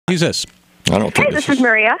Who's this? I don't think This is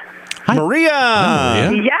Maria. Hi. Maria. Hi,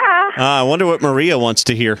 Maria. Yeah. I wonder what Maria wants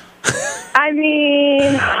to hear. I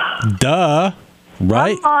mean, Duh.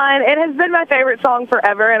 Right? come on. It has been my favorite song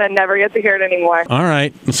forever, and I never get to hear it anymore. All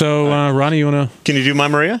right. So, Ronnie, you want to? Can you do my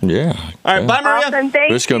Maria? Yeah. All right, bye, Maria. Awesome.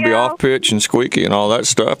 Thank It's going to be off pitch and squeaky and all that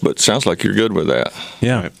stuff, but sounds like you're good with that.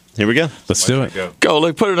 Yeah. All right, here we go. Let's do it. Go,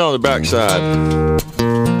 Luke, put it on the backside.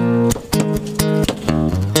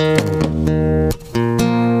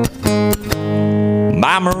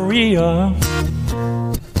 My Maria,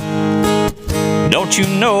 don't you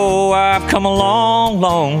know I've come a long,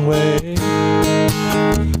 long way?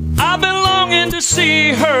 I've been longing to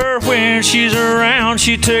see her when she's around.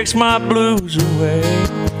 She takes my blues away.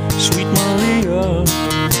 Sweet Maria,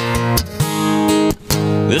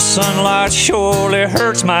 this sunlight surely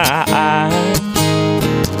hurts my eyes.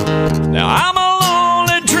 Now I'm a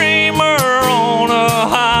lonely dreamer on a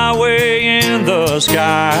highway in the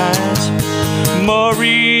skies.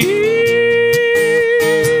 Maria,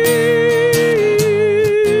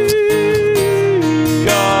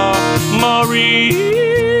 Maria,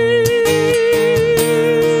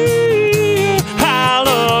 I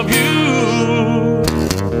love you.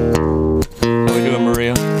 How we doing,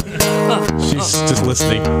 Maria? She's just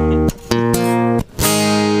listening.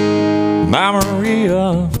 My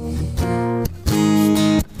Maria,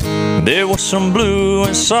 there was some blue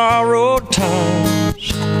and sorrow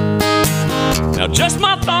times. Now just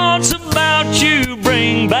my thoughts about you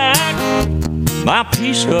bring back my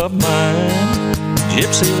peace of mind,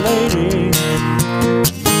 gypsy lady.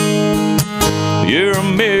 You're a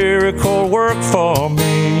miracle work for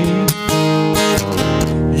me.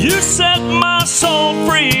 You set my soul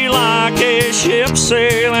free like a ship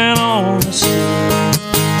sailing on the sea.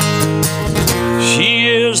 She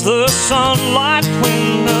is the sunlight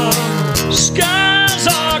when the skies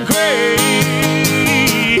are gray.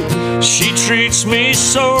 She treats me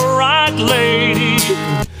so right, lady.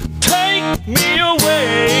 Take me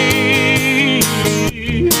away,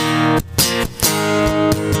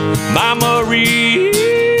 my Maria.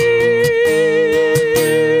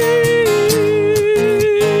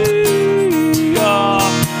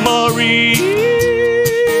 Maria,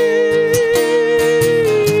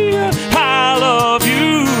 I love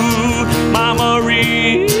you, my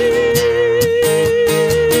Maria.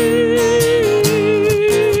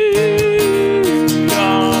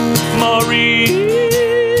 Maria,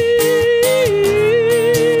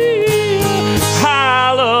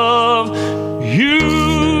 I love you.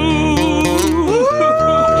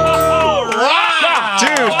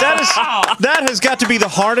 Dude, that has got to be the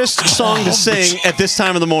hardest song to sing at this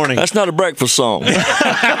time of the morning. That's not a breakfast song. Ronnie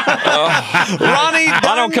Dunn.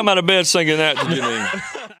 I don't come out of bed singing that,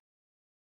 Janine.